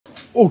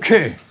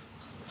Okay.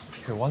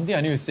 Okay, one thing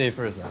I need to say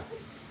first.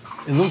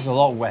 It looks a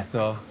lot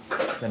wetter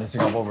than the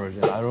Singapore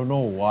version. I don't know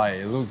why.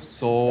 It looks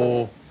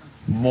so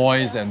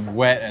moist and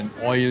wet and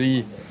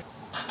oily.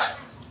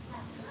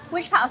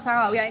 Which part of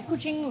Sarawak? We are in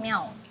Kuching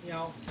Miao.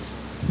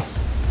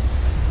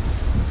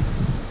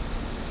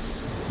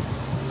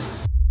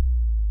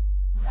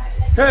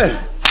 Okay,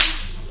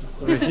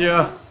 we're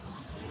here.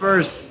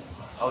 First,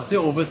 I would say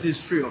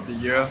overseas trip of the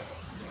year,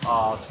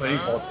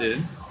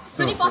 2014.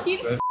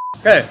 2014?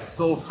 Okay,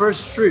 so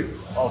first trip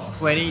of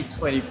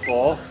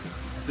 2024.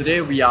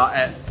 Today we are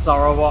at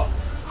Sarawak,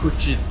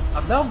 Kuching.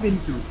 I've now been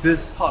to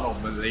this part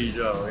of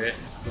Malaysia, okay?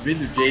 We've been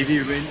to JB,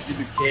 we've been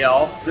to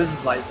KL. This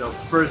is like the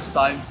first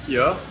time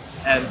here.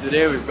 And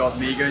today we've got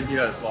Megan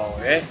here as well,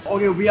 okay?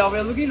 Okay,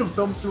 we're looking to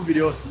film 2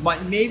 videos,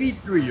 maybe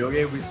 3,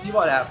 okay? We'll see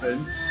what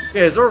happens.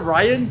 Okay, so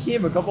Ryan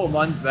came a couple of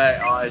months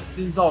back. I've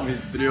seen some of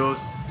his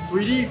videos.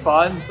 Pretty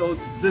fun, so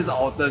this is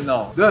our turn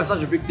now. Don't have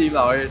such a big team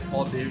now, okay?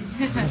 Small team.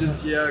 We're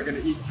just here,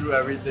 gonna eat through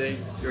everything.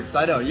 You're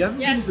excited? You haven't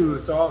been to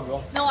Sarawak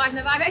before? No, I've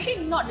never. I've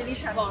actually not really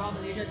traveled around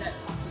Malaysia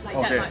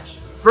that much.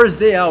 First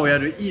day, we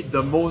had to eat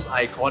the most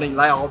iconic,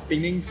 like our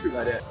Penang trip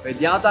like that. But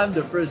the other time,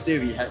 the first day,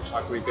 we had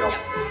char kway teow.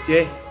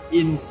 Okay,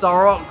 in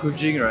Sarawak,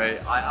 Kuching, right,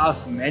 I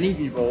asked many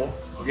people,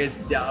 okay,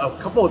 there are a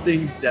couple of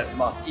things that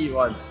must eat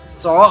one.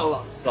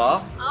 Sarawak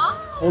laksa,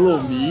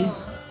 KOLO MEE,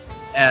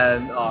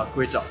 and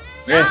kway chap.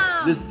 Okay,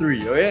 these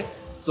 3, okay?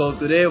 So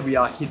today we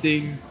are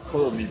hitting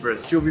KOLO MEE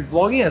first. She'll be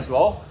vlogging as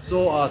well,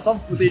 so some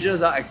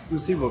footages are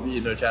exclusive will be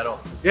in the channel.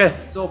 Okay,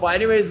 so but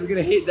anyways, we're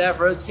gonna head there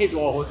first, head to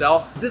our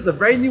hotel. This is a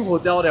very new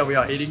hotel that we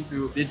are heading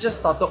to. They just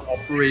started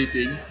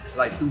operating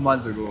like 2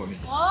 months ago only.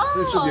 Oh,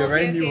 so it should be a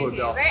very new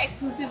hotel. Very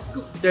exclusive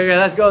scoop. Okay,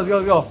 let's go.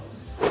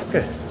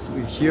 Okay, so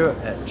we're here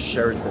at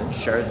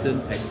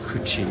Sheraton at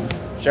Kuching.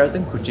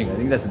 Sheraton Kuching, I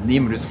think that's the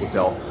name of this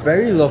hotel.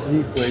 Very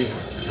lovely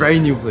place, very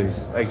new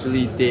place.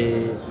 Actually,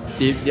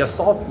 they are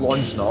soft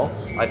launch now.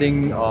 I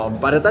think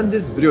by the time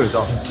this video is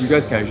out, you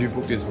guys can actually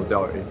book this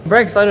hotel already. I'm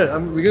very excited.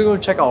 We're gonna go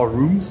check out our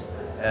rooms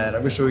and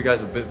I'm gonna show you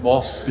guys a bit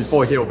more before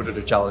we head over to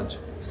the challenge.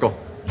 Let's go.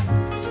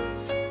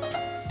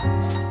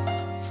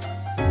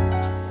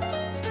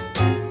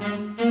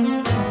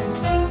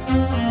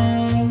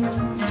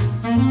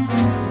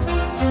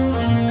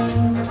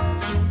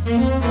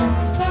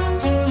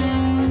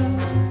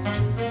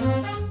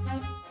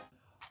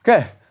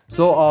 Okay,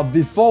 so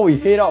before we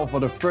head out for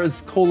the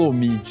first KOLO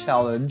MEE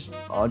challenge,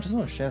 I just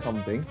want to share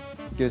something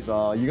because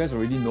you guys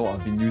already know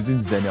I've been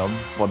using Zermatt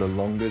for the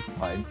longest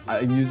time.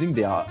 I'm using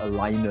their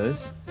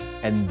aligners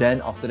and then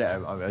after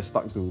that I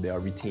stuck to their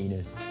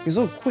retainers. Okay,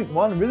 so quick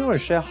one, I really want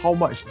to share how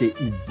much they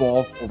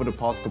evolved over the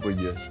past couple of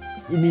years.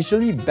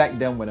 Initially back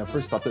then when I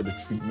first started the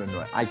treatment,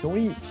 right, I can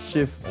only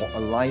shift or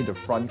align the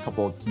front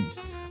couple of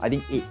teeth. I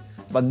think 8.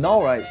 But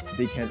now, right,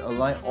 they can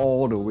align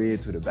all the way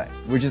to the back,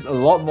 which is a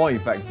lot more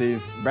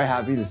effective. Very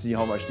happy to see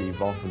how much they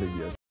evolved over the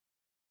years.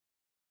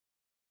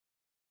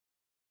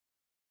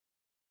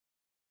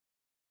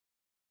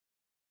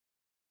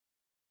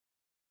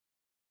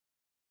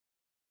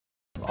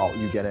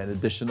 You get an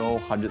additional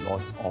 $100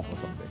 off or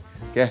something.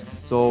 Okay,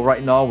 so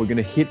right now we're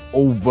gonna head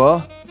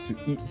over to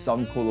eat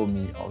some KOLO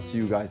MEE. I'll see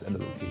you guys at the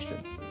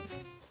location.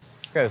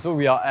 Okay, so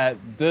we are at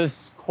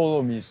this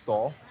KOLO MEE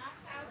store.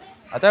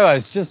 I tell you,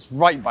 it's just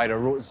right by the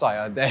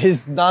roadside. There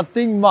is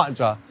nothing much.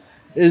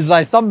 It's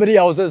like somebody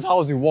else's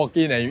house, you walk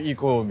in and you eat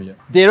KOLO MEE.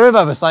 They don't even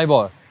have a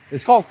signboard.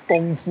 It's called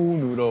Kungfu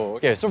Noodles.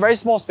 Okay, so very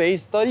small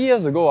space. 30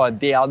 years ago,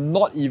 they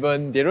don't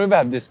even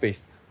have this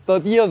space.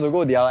 30 years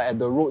ago, they are like at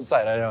the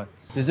roadside. Like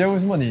姐姐，为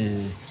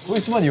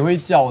什么你会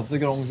叫这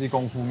个东西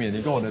功夫面？你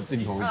跟我的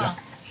镜头一样。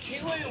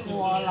因为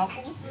我老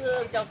公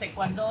是教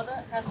taekwondo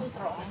的，他是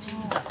从金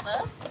门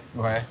的。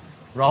OK。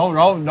然后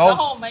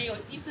我们有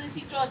一次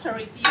去做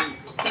charity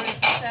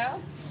sale，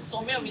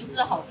 说没有名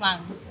字好放。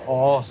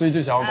哦，所以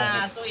就想要功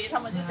夫。所以他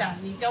们就讲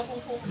你叫功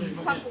夫，你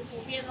放功夫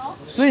面咯。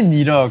所以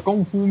你的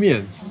功夫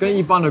面跟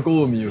一般的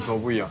KOLO MEE有什么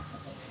不一样？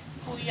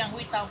不一样，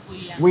味道不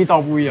一样。味道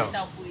不一样。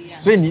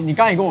所以你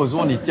刚才跟我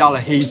说你加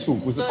了黑醋，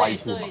不是白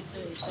醋嘛？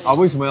对。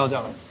为什么要这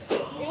样？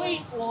因为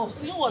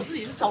我自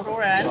己是潮州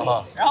人，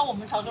然后我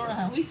们潮州人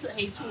很会吃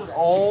黑醋的，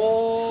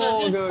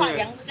所以就发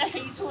扬这个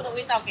黑醋的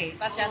味道给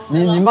大家吃。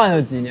你卖了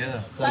几年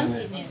了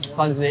？30年。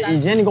30年。以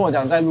前你跟我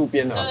讲在路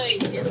边的。对，以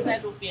前是在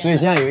路边。所以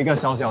现在有一个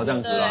小小这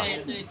样子啦。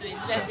对，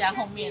在家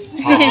后面。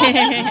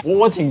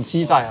我挺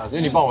期待啊，所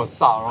以你帮我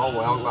撒，然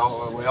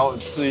后我要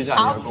吃一下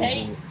你的功夫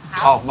面。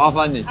好，麻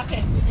烦你。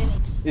OK。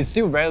It's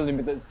still very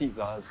limited seats.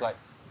 It's like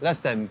less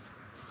than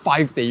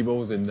 5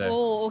 tables in there.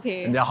 Oh,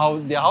 okay. And their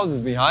house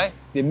is behind.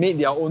 They made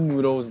their own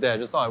noodles there.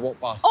 Just now I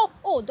walked past.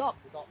 Oh, dog.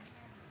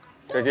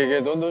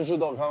 Okay. Don't shoot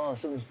dog. Come on,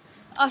 shoot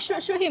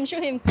me.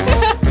 Shoot him.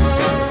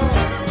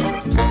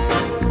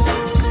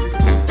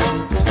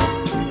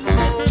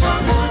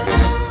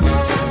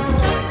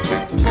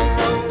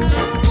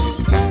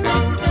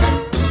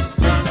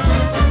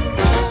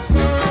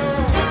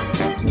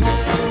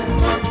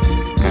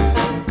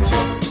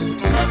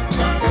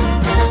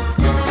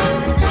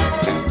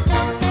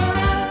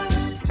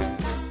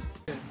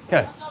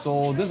 Okay,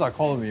 so this is noodles are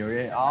KOLO MEE,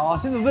 okay?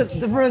 Seems a bit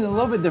different, a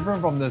little bit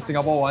different from the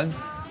Singapore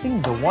ones. I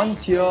think the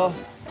ones here,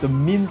 the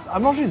minced,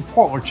 I'm not sure it's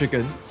pork or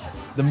chicken.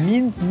 The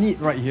minced meat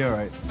right here,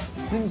 right,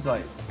 seems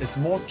like it's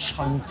more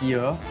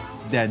chunkier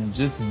than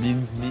just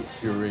minced meat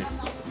puree.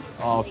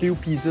 A few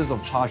pieces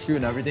of char siu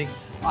and everything.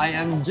 I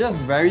am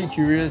just very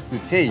curious to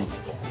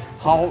taste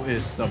how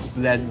is the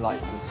blend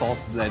like, the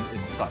sauce blend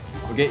inside.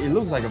 Okay, it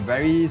looks like a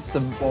very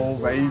simple,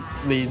 very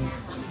plain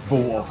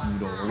bowl of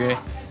noodle, okay?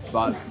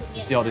 But you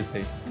see how this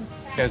tastes.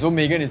 Okay, so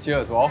Megan is here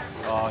as well.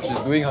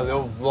 She's doing her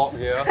little vlog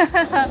here.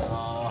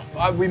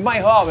 We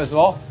might her up as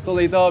well. So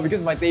later,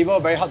 because my table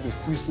very hard to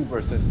squeeze 2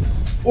 person.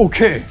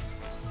 Okay.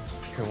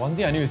 Okay, one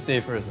thing I need to say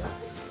first.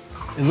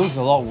 It looks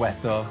a lot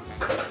wetter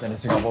than the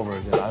Singapore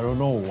version. I don't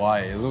know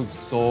why. It looks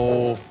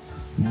so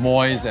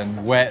moist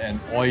and wet and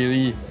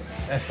oily.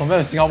 As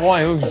compared to Singapore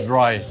one, it looks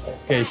dry.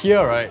 Okay,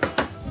 here, right,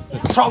 the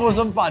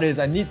troublesome part is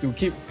I need to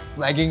keep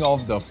flagging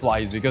off the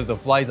flies because the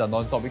flies are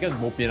non-stop. Because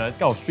bo pian, this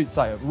kind of street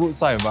side,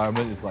 roadside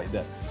environment is like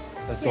that.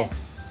 Let's go.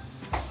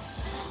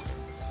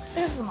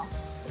 这个是什么？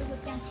这是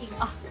酱青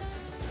啊，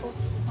都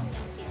是放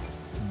酱青。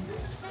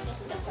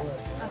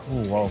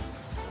Oh wow.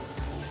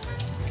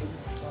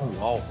 Oh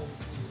wow.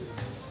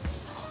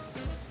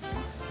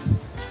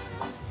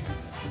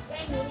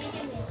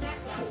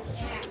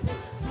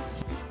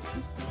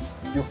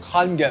 You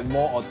can't get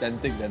more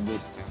authentic than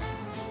this.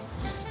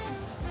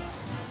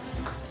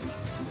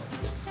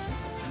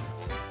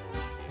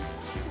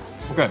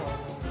 Okay.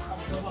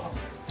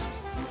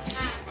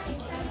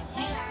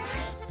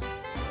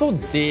 So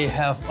they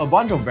have a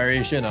bunch of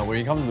variation when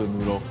it comes to the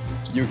noodle.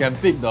 You can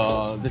pick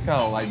this kind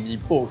of like mee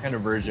po kind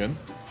of version,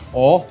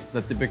 or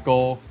the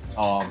typical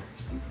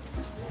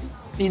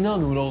thinner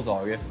noodles.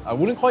 Okay? I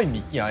wouldn't call it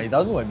mee kia. It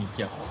doesn't look like mee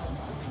kia.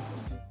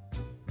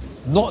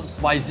 Not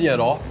spicy at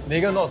all.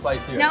 Megan, not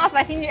spicy. Yeah, not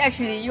spicy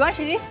actually. You want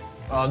chili?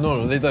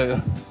 No, later.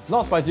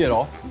 Not spicy at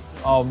all.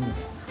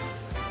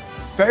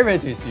 Very, very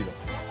tasty though.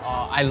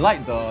 I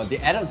like they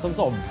added some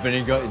sort of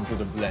vinegar into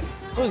the blend.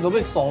 So it's a little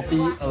bit salty,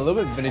 a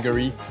little bit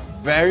vinegary.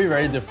 Very,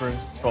 very different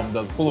from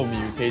the KOLO MEE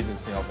you taste in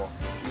Singapore.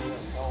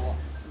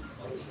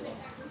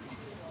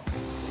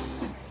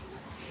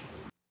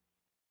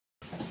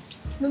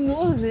 The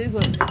noodles is really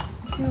good.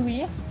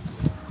 Chewy.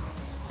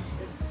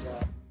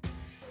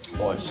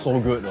 Oh, it's so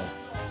good though.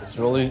 It's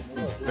really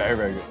very,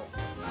 very good.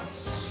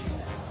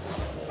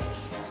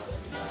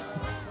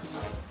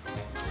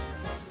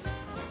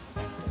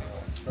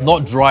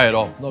 Not dry at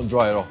all. Not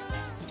dry at all.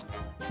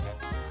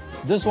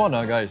 This one,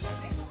 guys.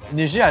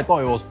 Initially, I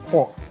thought it was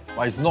pork,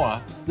 but it's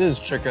not. This is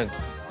chicken.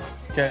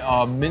 Okay,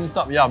 minced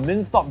up. Yeah,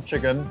 minced up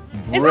chicken.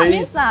 It's not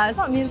minced, it's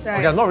not minced,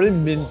 right? Okay, not really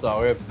minced.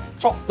 Okay,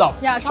 chopped up.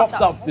 Yeah, chopped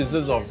up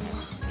pieces of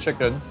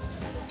chicken.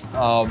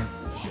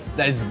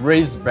 That is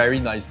braised very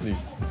nicely.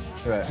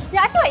 Right.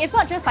 Yeah, I feel like it's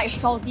not just like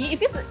salty. It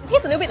tastes a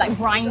little bit like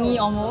briny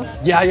almost.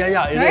 Yeah,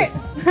 it right? is.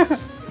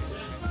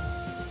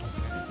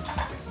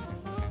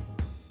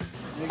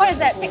 What is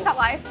that? TikTok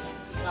live?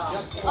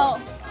 Oh,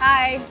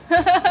 hi.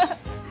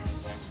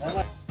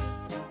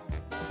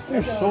 Let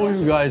me show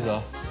you guys.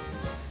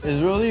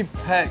 It's really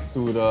packed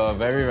to the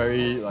very,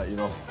 very, like, you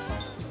know,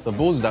 the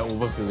bowl is like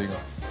overfilling.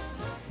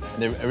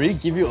 And they really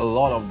give you a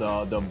lot of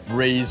the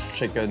braised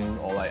chicken,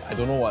 or like, I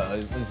don't know what,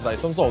 it's like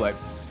some sort of like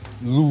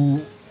lu.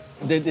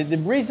 They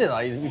braise it,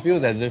 like, it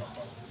feels as if.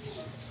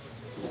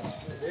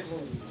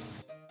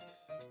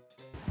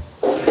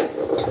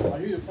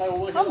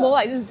 One bowl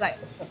like this is like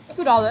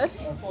 $2.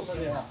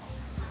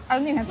 I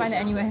don't think you can find it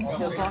anywhere in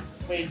Singapore.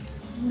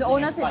 The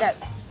owner said that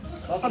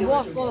a bowl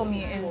of KOLO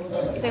MEE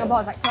in Singapore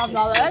is like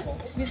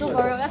 $12. We sold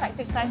for real, that's like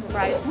 6 times the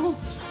price.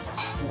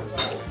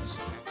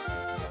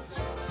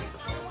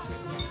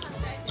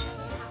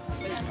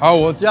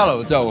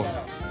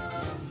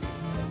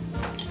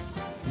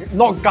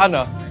 Not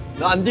gonna.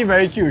 The auntie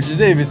very cute. She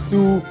said if it's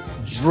too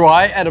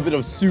dry, add a bit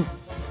of soup.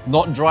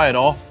 Not dry at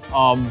all.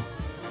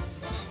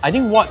 I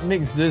think what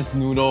makes this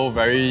noodle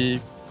very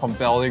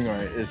compelling,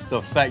 right, is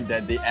the fact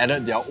that they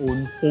added their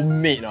own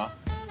homemade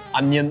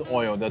onion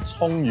oil, the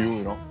chong yu,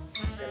 you know.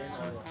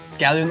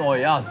 Scallion oil,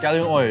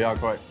 yeah,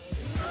 correct.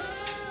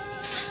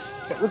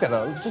 Okay,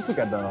 just look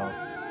at the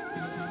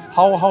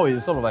how it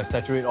sort of like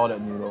saturate all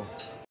that noodle.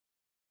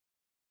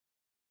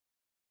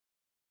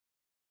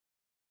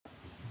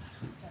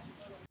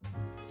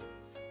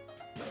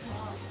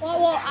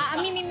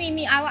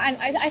 Me.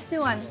 I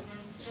still want.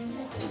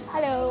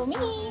 Hello, me.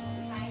 Hello.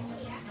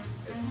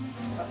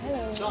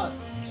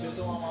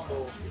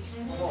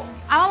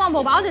 I want one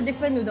bowl, but all the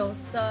different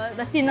noodles,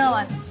 the thinner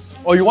one.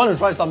 Oh, you want to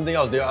try something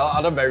else? There are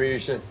other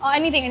variation. Oh,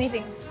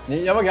 anything.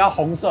 你要不要给它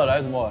红色的还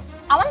是什么？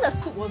 I want the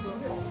soup also.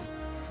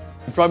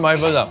 Try mine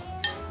first.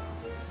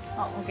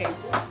 Oh, okay.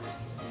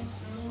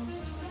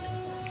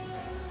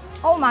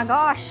 Oh my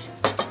gosh.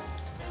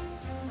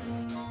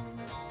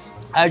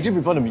 I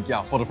actually prefer the mee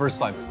kia for the first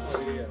time.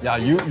 Yeah,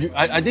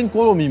 I think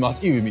KOLO MEE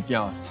must eat with mee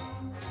kia.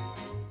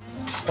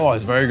 Oh,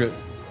 it's very good.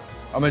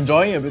 I'm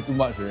enjoying it a bit too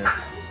much already.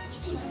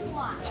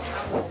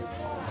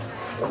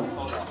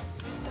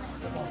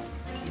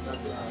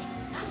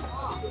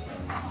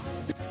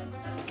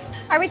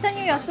 I return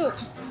you your soup.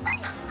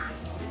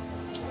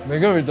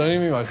 Megan returning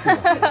me my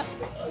soup.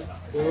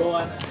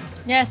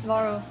 Yes,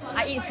 borrow.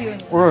 I eat few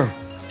only.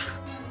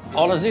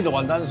 Honestly, the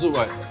wonton soup,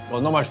 right,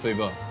 was not much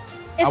flavor.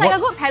 It's like a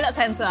good palate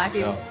cleanser, I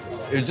feel.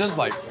 Yeah. It's just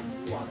like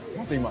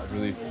nothing much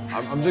really.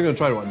 I'm just gonna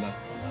try the wonton.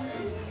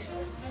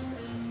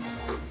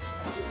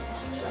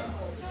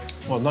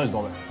 Wonton is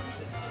not bad.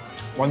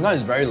 Wonton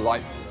is very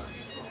light.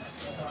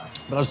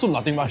 But the soup,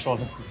 nothing much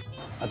on.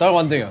 I tell you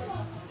one thing,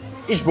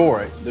 each bowl,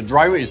 right, the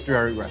dry weight is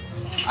 300 grams.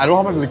 I don't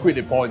know how much liquid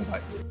they pour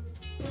inside.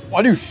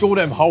 Why do you show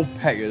them how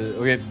packed it is?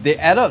 Okay, they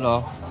added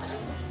a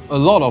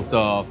lot of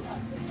the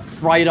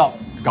fried up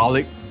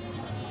garlic,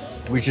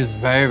 which is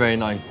very, very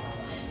nice.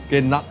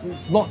 Okay,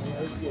 it's not,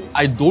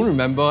 I don't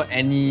remember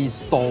any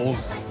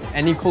stalls,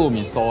 any KOLO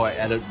MEE stall I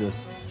added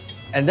this.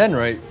 And then,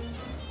 right,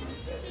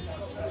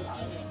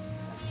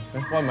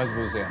 what am I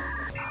supposed to say?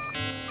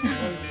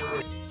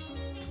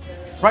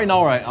 Right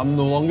now, right, I'm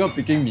no longer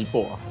picking mee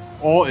pok,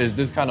 or is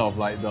this kind of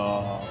like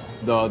the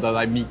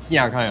like mee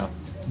kia kind of,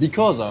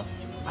 because I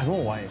don't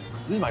know why.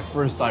 This is my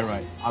first time,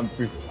 right?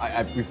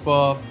 I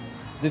prefer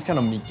this kind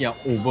of mee kia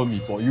over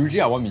mee pok.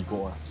 Usually I want mee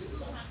pok,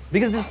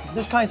 because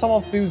this kind somehow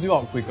fills you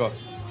up quicker.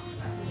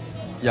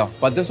 Yeah,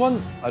 but this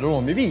one, I don't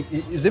know. Maybe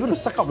it's able to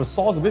suck up the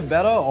sauce a bit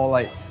better, or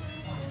like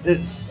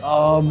it's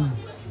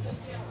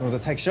the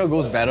texture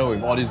goes better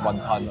with all this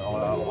wonton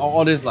or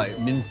all this like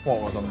minced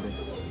pork or something.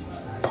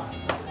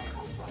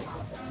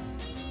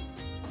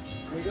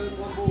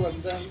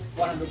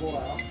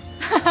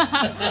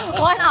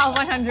 One out of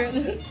 100.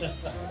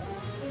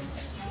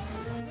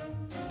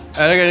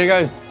 And okay,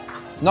 guys,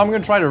 now I'm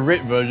gonna try the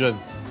red version.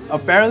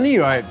 Apparently,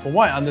 right, from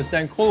what I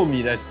understand, KOLO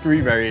MEE, there's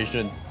 3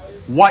 variations: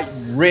 white,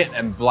 red,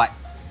 and black.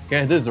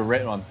 Okay, this is the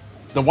red one.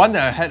 The one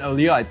that I had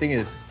earlier, I think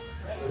is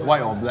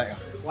white or black.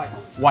 White.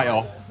 White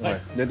or? Okay.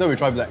 Later we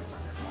try black.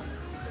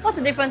 What's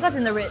the difference? What's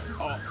in the red?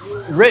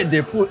 Red,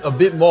 they put a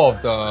bit more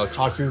of the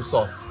char siu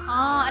sauce.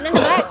 Ah, and then the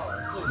black?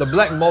 The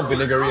black more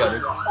vinegary, I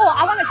think. Oh,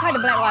 I want to try the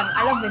black one.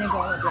 I love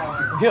vinegar.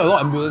 Here a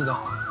lot of ambulance.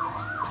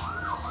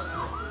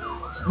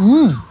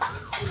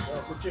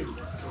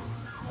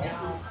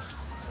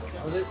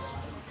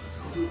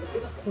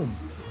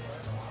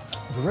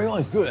 The red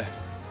one is good.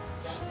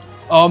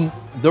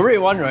 The red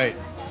one, right,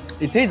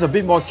 it tastes a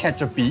bit more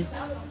ketchupy.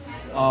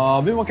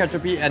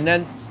 And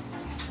then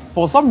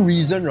for some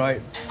reason,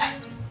 right,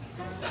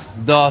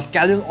 the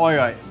scallion oil,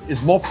 right,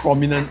 is more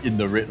prominent in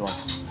the red one.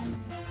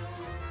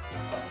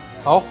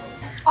 How?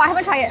 Oh, I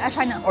haven't tried it. I'll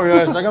try now. Oh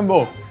yeah, second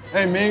bowl.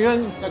 Hey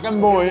Megan,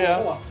 second bowl here.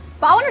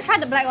 But I want to try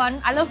the black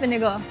one. I love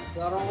vinegar.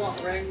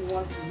 Sarawak rank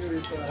 1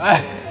 simulator.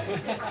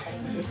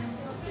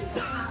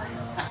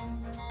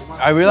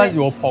 I realized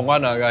you were pong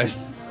one,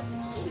 guys.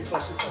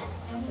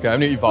 Okay, I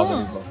need to eat fast.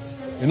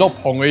 You're not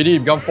pong already, you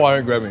become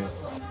 400 grams.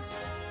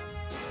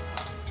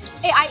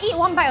 Hey, I eat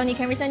one bite only.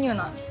 Can return you or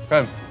not?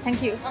 Can.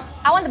 Thank you.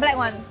 I want the black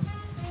one.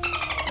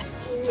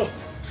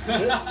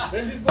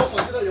 Then this box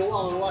considered your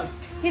one.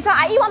 This one,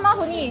 I eat one mouth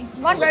only.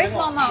 One very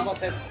small mouth.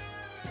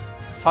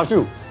 Char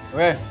siu.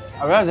 Okay,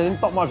 I realized I didn't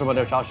talk much about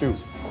their char siu.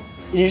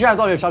 Initially, I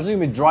thought their char siu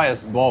would be dry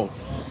as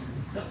balls.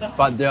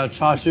 But their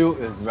char siu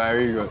is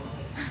very good.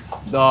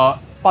 The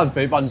半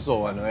肥半瘦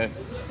one, okay?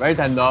 Very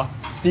tender,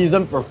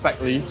 seasoned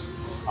perfectly.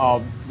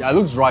 Yeah, it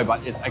looks dry,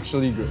 but it's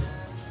actually good.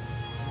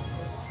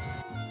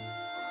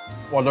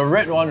 Well, the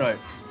red one, right,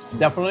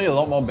 definitely a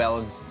lot more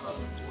balanced.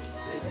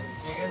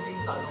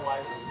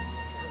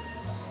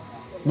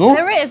 No?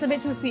 The red is a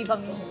bit too sweet for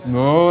me.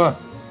 No.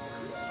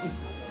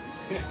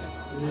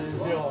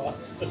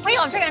 Why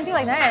you drink until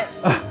like that?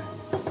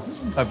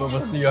 I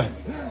purposely, right?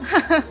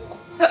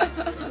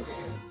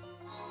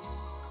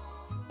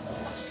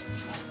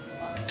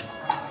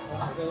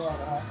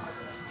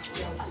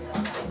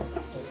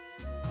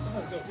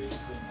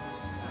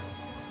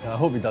 Yeah, I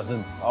hope it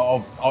doesn't.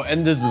 I'll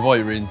end this before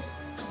it rains.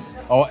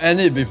 I'll end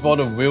it before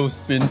the wheels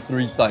spin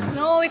 3 times.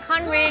 No, we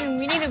can't rain.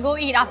 We need to go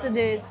eat after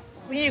this.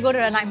 We need to go to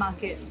the night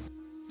market.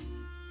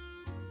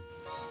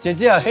 姐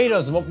姐，黑的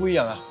有什么不一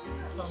样啊？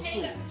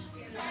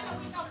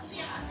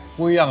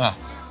不一样啊？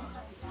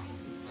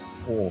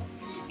哦。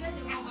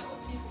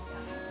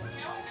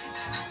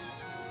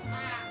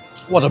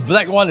Wow, the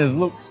black one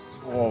looks.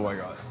 Oh my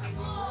god.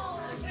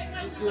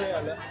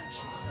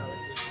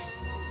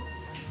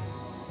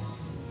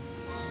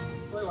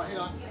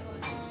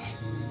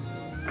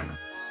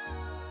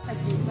 I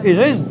see.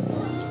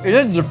 It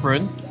is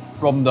different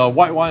from the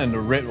white one and the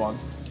red one.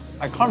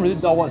 I can't really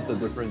tell what's the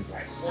difference.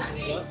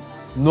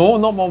 No,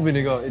 not more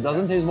vinegar. It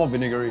doesn't taste more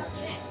vinegary.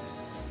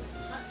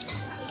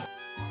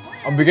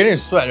 I'm beginning to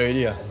sweat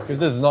already, because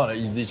this is not an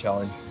easy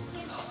challenge.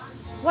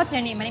 What's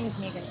your name? My name is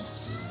Megan.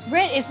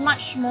 Red is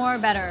much more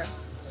better.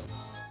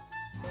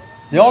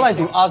 They all like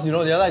to ask, you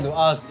know, they all like to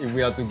ask if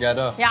we are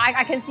together. Yeah,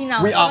 I can see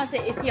now. We Someone are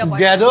said, is he your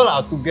together,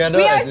 boyfriend? together.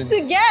 We are as in,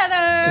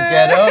 together!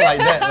 Together like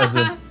that, as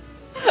in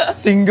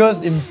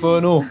Singers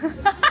Inferno.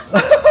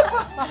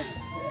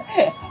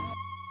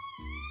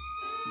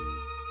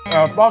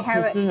 Past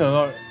 15 or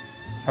not?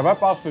 Have I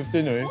passed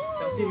 15 already?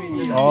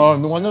 Oh,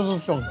 no wonder so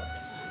strong.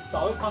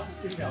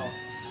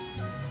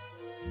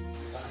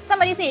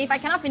 Somebody say if I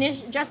cannot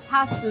finish, just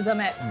pass to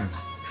Zermatt.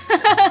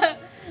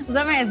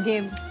 Zermatt is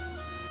game.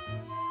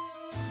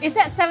 Is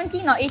that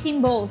 17 or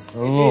 18 bowls?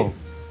 Oh,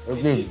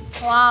 18.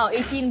 Wow,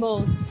 18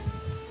 bowls.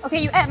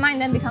 Okay, you add mine,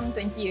 then become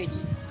 20 already.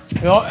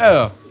 You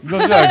know,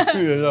 because I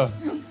treat it.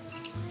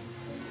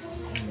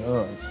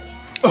 Oh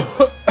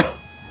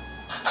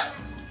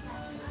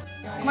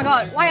my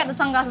god, why are the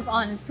sunglasses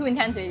on? It's too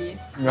intense already.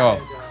 Yeah.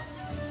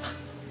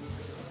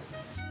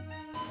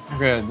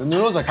 Okay, the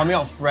noodles are coming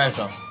out fresh,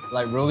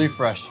 like really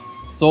fresh.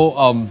 So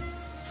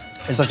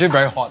it's actually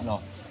very hot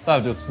now, so I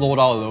have to slow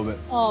down a little bit.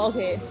 Oh,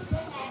 okay.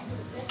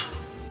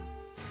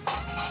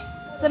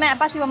 Zermatt, I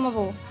pass you one more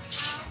bowl.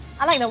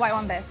 I like the white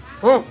one best.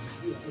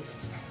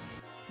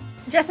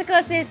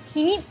 Jessica says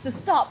he needs to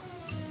stop.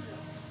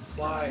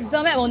 Why?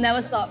 Zermatt will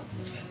never stop.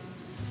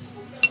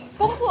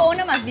 Kungfu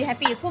owner must be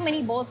happy. So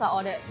many bowls are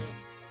ordered.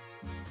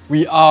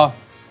 We are,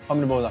 how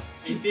many bowls?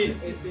 18.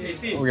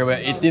 Okay, we're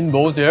 18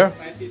 bowls here.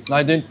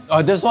 19.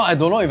 This one, I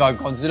don't know if I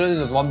consider this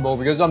as one bowl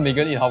because one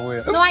Megan eat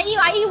halfway. No, I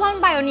eat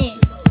one bite only.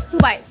 2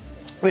 bites.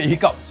 Wait,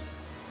 hiccups.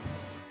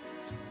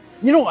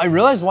 You know, I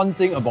realized one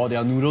thing about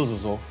their noodles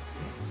also.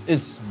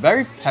 It's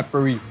very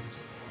peppery.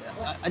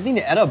 I think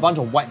they added a bunch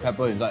of white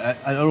pepper inside.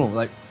 I don't know,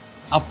 like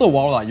after a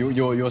while,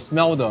 you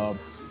smell the,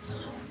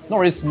 not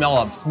really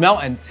smell, smell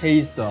and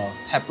taste the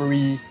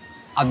peppery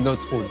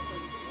undertone.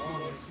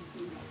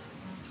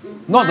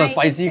 Not the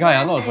spicy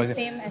kind, not the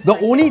spicy. The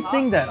only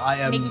thing that I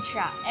am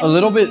a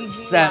little bit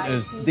sad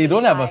is they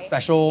don't have a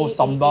special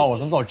sambal or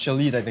some sort of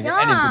chili that they can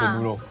add into the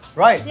noodle.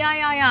 Right?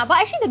 Yeah. But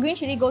actually the green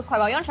chili goes quite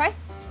well. You want to try?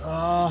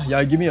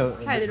 Yeah, give me a...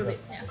 Try a little bit.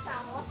 Yeah.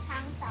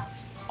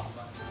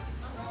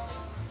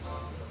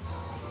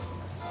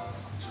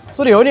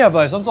 So they only have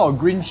like some sort of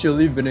green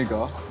chili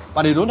vinegar,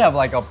 but they don't have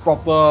like a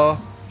proper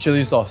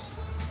chili sauce.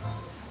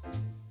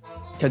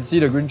 Can see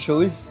the green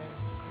chili?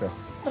 Okay.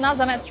 So now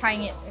Zermatt's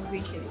trying it with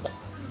green chili.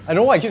 I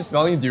don't know why I keep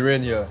smelling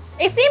durian here.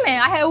 It's same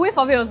I had a whiff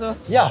of it also.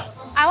 Yeah.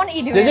 I want to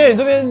eat 姐 durian. 姐，你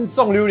这边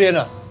种榴莲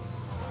啊？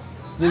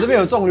你这边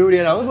有种榴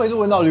莲啊？为什么一直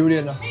闻到榴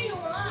莲呢？没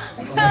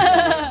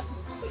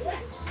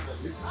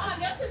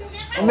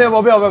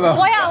有，不要。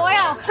我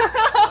要。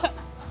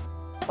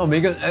Oh,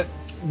 Megan,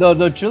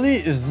 the chili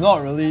is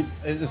not really.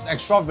 It's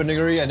extra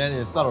vinegary and then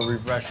it's sort of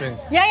refreshing.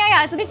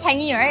 Yeah. It's a bit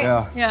tangy, right?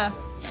 Yeah.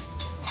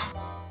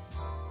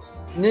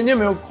 你有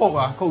没有 Coke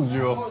啊 ？Coke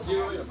Zero。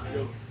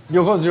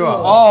有 Coke Zero 啊？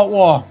哦，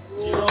哇。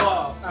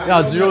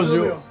Yeah,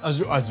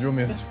 zero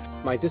没有。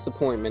 My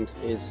disappointment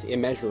is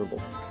immeasurable,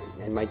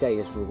 and my day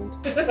is ruined.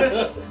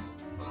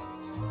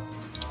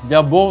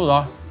 Their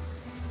bowls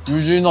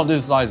usually not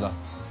this size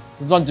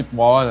这样一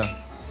包的。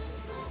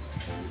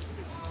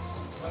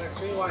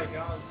 Explain why you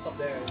cannot stop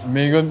there.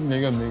 Megan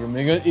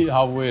eat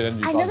halfway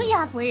then I never eat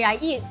halfway. I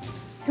eat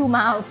 2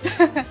 miles.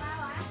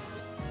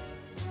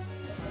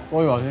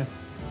 多少钱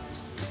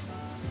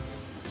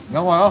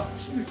？2碗啊？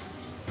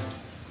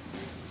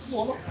是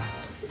我吗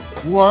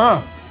5碗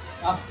啊？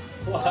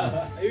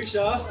 ？Are you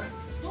sure?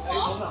 什么味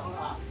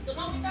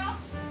道？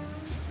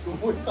什么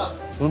味道？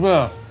是不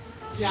是？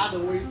家的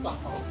味道。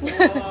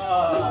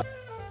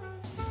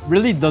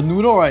Really, the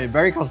noodle, right,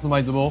 very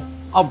customizable,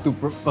 up to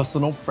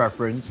personal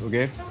preference,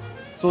 okay?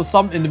 So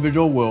some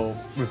individual will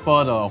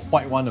prefer the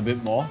white one a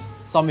bit more.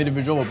 Some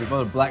individual will prefer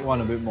the black one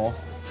a bit more.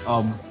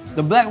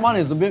 The black one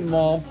is a bit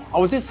more, I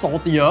would say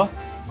saltier,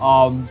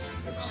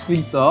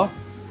 sweeter,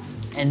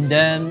 and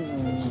then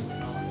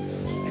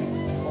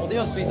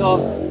saltier, sweeter.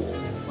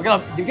 Okay,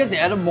 because they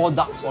added more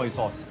dark soy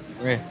sauce.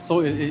 Okay,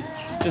 so it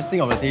just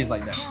think of the taste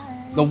like that.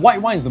 The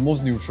white one is the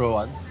most neutral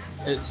one.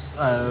 It's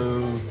a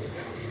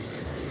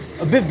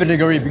bit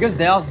vinegary because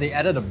theirs they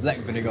added a black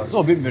vinegar, so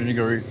a bit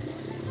vinegary.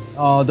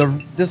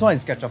 This one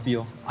is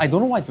ketchupy. I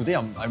don't know why today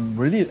I'm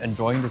really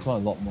enjoying this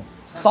one a lot more.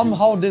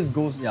 Somehow this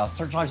goes, yeah,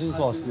 char siu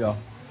sauce, yeah.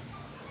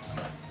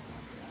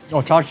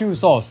 Oh, char siu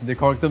sauce, they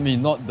corrected me,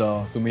 not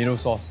the tomato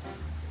sauce.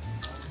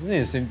 Isn't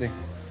it the same thing?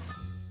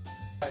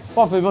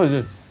 What flavor is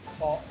it?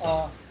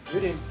 有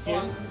点甜，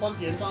酸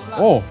甜。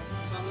 Oh,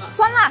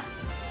 酸辣.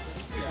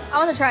 I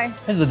want to try.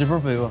 it's a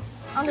different flavor.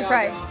 I want to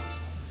try.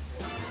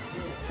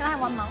 Can I have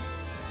one now?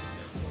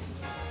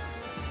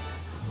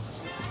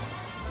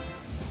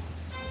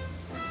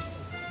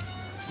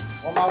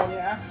 One more only,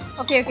 ah?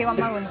 Okay, one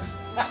more only.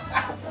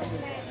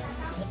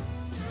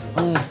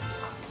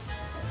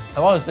 I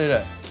want to say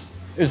that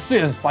it's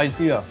sweet and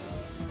spicy.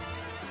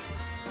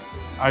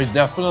 I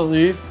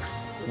definitely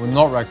would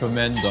not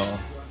recommend the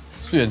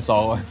sweet and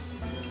sour one.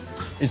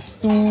 It's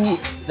too,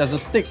 there's a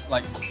thick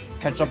like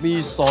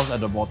ketchupy sauce at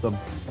the bottom.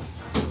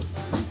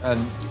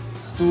 And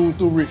it's too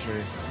rich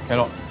already.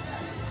 Cannot.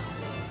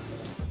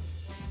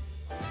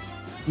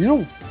 You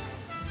know,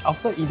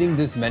 after eating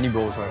this many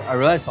bowls, right, I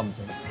realized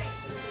something.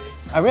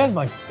 I realized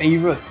my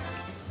favorite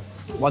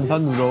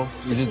wonton noodle,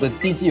 which is the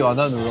Jiji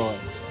wonton noodle, right?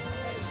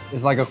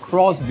 It's like a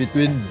cross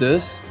between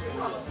this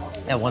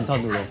and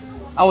wonton noodle.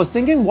 I was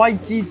thinking why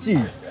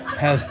Jiji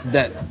has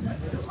that.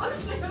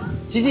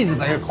 Jiji is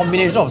like a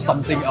combination of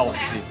something else,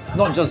 you see,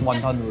 not just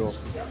wonton noodle.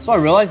 So I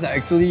realized that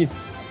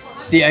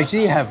they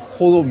actually have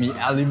KOLO MEE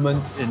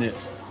elements in it.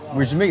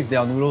 which makes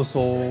their noodles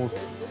so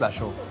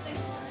special.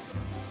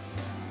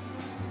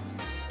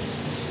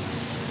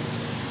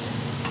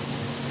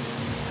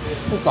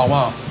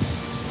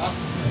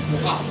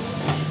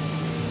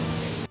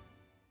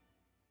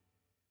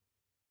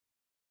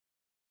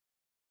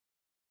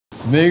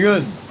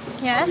 Megan,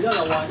 Yes.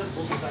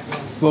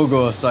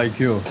 Fogo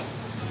Saikyo.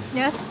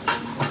 Yes.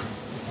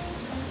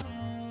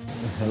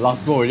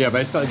 Last bowl already,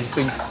 but it's got this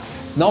thing.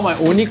 Now my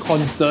only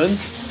concern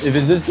if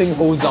this thing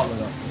holds up or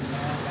not.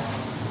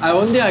 I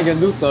don't think I can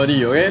do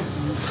 30, okay?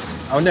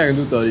 I don't think I can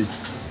do 30.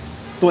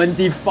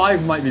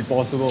 25 might be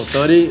possible.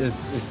 30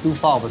 is too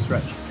far of a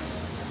stretch.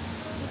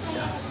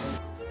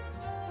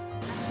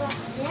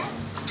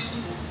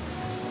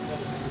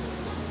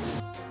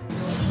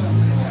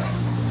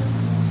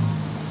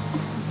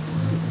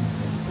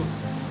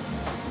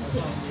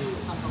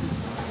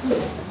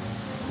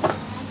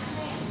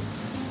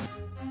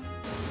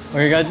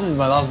 Okay guys, this is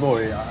my last bowl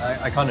already.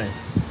 I can't anymore.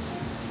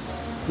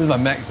 This is my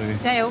max already.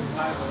 加油!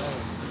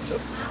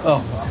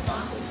 Oh.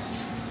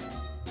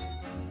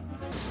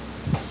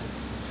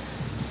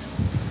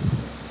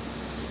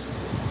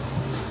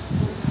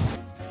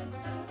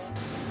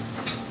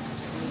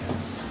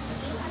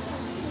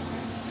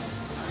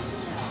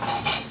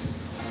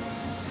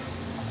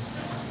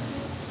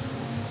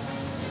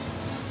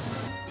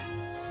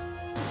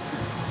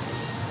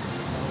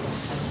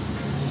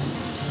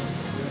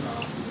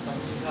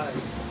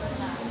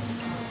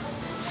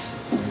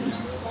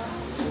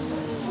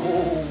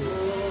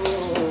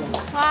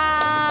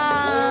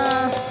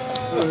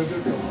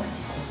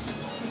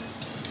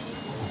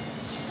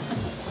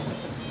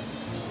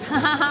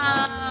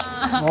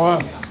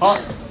 Wow.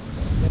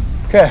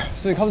 Okay,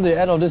 so we come to the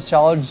end of this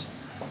challenge.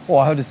 Oh,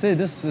 I have to say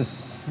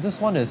this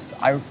one is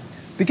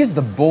because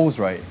the bowls,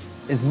 right,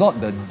 is not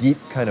the deep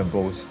kind of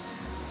bowls.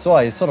 So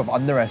I sort of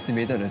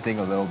underestimated the thing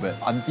a little bit.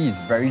 Auntie is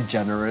very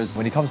generous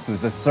when it comes to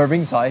the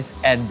serving size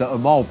and the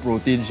amount of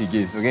protein she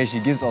gives. Okay, she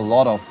gives a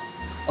lot of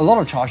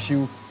char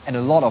siu and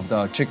a lot of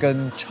the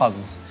chicken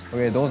chunks.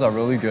 Okay, those are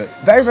really good.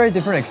 Very, very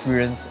different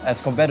experience as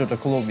compared to the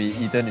KOLO MEE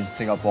eaten in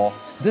Singapore.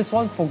 This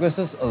one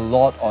focuses a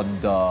lot on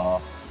the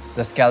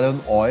scallion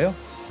oil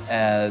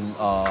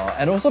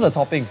and also the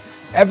topping.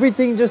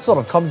 Everything just sort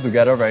of comes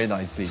together very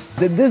nicely.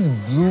 This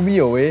blew me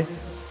away.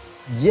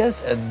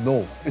 Yes and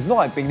no. It's not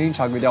like Penang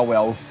Char Kway Teow where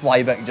I will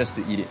fly back just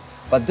to eat it.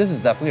 But this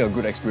is definitely a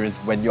good experience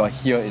when you're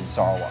here in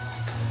Sarawak.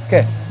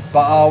 Okay,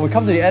 but we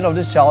come to the end of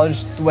this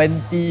challenge.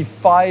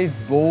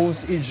 25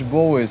 bowls. Each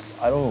bowl is,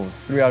 I don't know,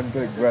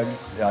 300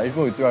 grams. Yeah, each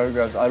bowl is 300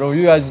 grams. I don't know,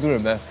 you guys do the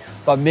math.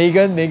 But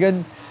Megan,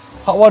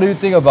 what do you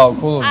think about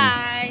KOLO MEE?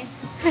 Hi.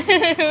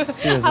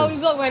 How we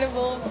vlog by the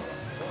bowl.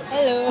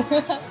 Hello.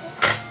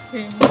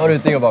 What do you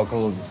think about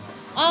KOLO MEE?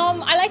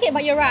 I like it,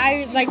 but you're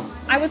right.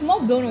 I was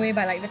more blown away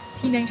by like the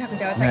Penang Char Kway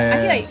Teow. I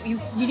feel like you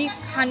really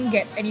can't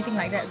get anything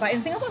like that. But in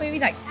Singapore, maybe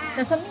like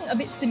there's something a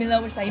bit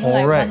similar, which like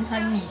like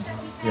wanton mee.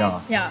 Yeah.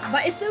 Yeah,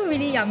 but it's still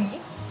really yummy.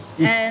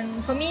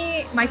 And for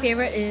me, my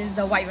favorite is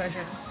the white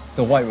version.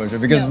 The white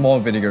version because it's more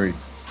vinegary.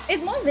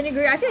 It's more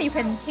vinegary. I feel like you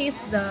can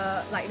taste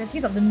the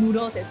taste of the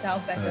noodles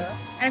itself better,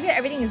 and I feel like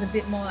everything is a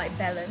bit more like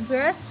balanced.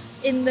 Whereas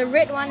in the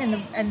red one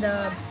and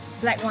the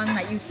black one,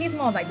 like you taste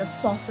more of like the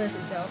sauces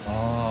itself.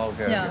 Oh,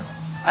 okay. Yeah. Okay.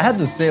 I had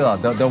to say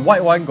the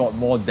white one got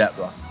more depth.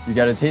 You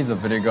get to taste the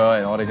vinegar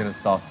and all that kind of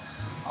stuff.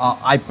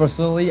 I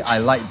personally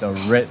like the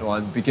red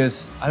one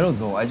because I don't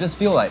know. I just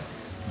feel like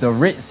the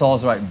red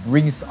sauce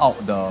brings out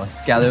the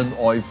scallion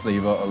oil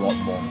flavor a lot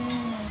more.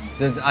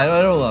 I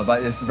don't know,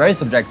 but it's very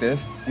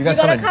subjective. You guys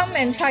gotta come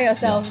and try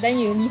yourself. Then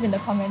you leave in the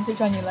comments which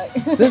one you like.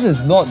 This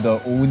is not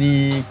the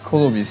only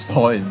KOLO MEE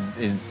store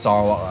in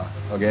Sarawak.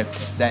 Okay,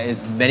 there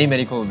is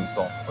many KOLO MEE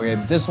stores. Okay,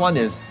 this one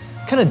is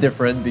kind of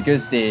different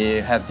because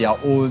they have their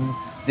own.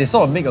 They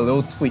sort of make a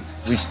little tweak,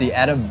 which they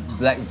added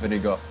black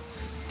vinegar.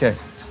 Okay,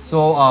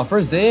 so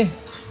first day,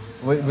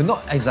 we're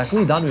not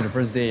exactly done with the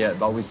first day yet,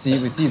 but we see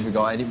if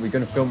we're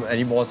gonna film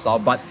any more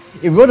stuff. But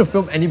if we're gonna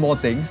film any more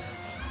things,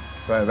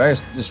 right, very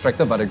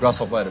distracted by the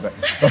grasshopper at the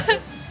back.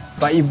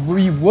 But if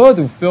we were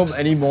to film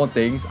any more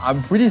things,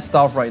 I'm pretty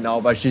starved right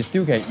now, but she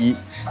still can eat.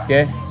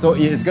 Okay, so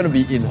it's gonna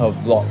be in her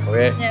vlog.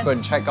 Okay, yes. Go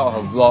and check out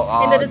her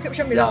vlog. In the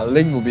description below. Yeah,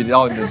 link will be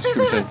down in the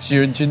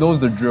description. She knows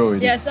the drill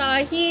already. Yes,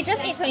 he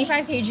just ate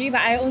 25 kg,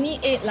 but I only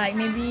ate like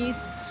maybe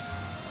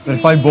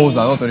 25 bowls,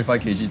 not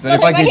 25 kg.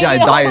 25 kg, I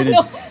die already.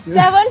 No,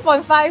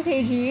 7.5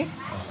 kg,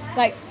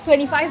 like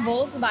 25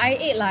 bowls, but I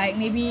ate like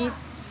maybe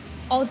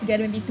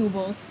altogether maybe 2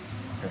 bowls.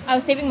 I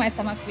was saving my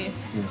stomach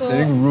space. So,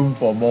 saving room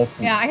for more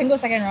food. Yeah, I can go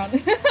second round.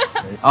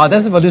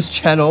 That's it for this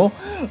channel.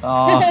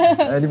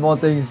 Any more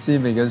things, see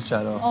Megan's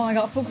channel. Oh my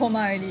god, food coma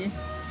already.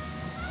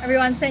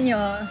 Everyone send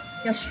your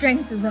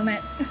strength to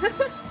Zermatt.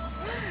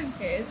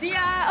 Okay, see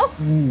ya! Oh!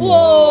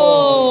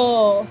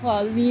 Whoa!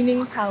 Wow,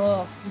 leaning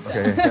tower of pizza.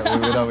 Okay,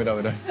 we're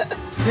done.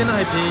 天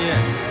啊，係便宜嘅。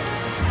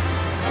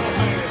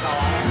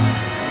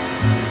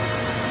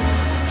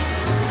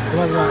點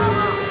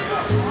啊？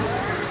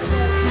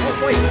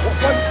 Wait,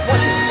 what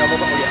is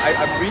government? Okay,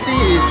 I'm reading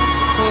is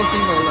 4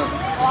 Sing dollar.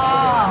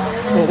 Wow!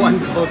 For 1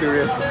 kilo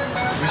durian.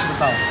 wish不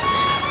到。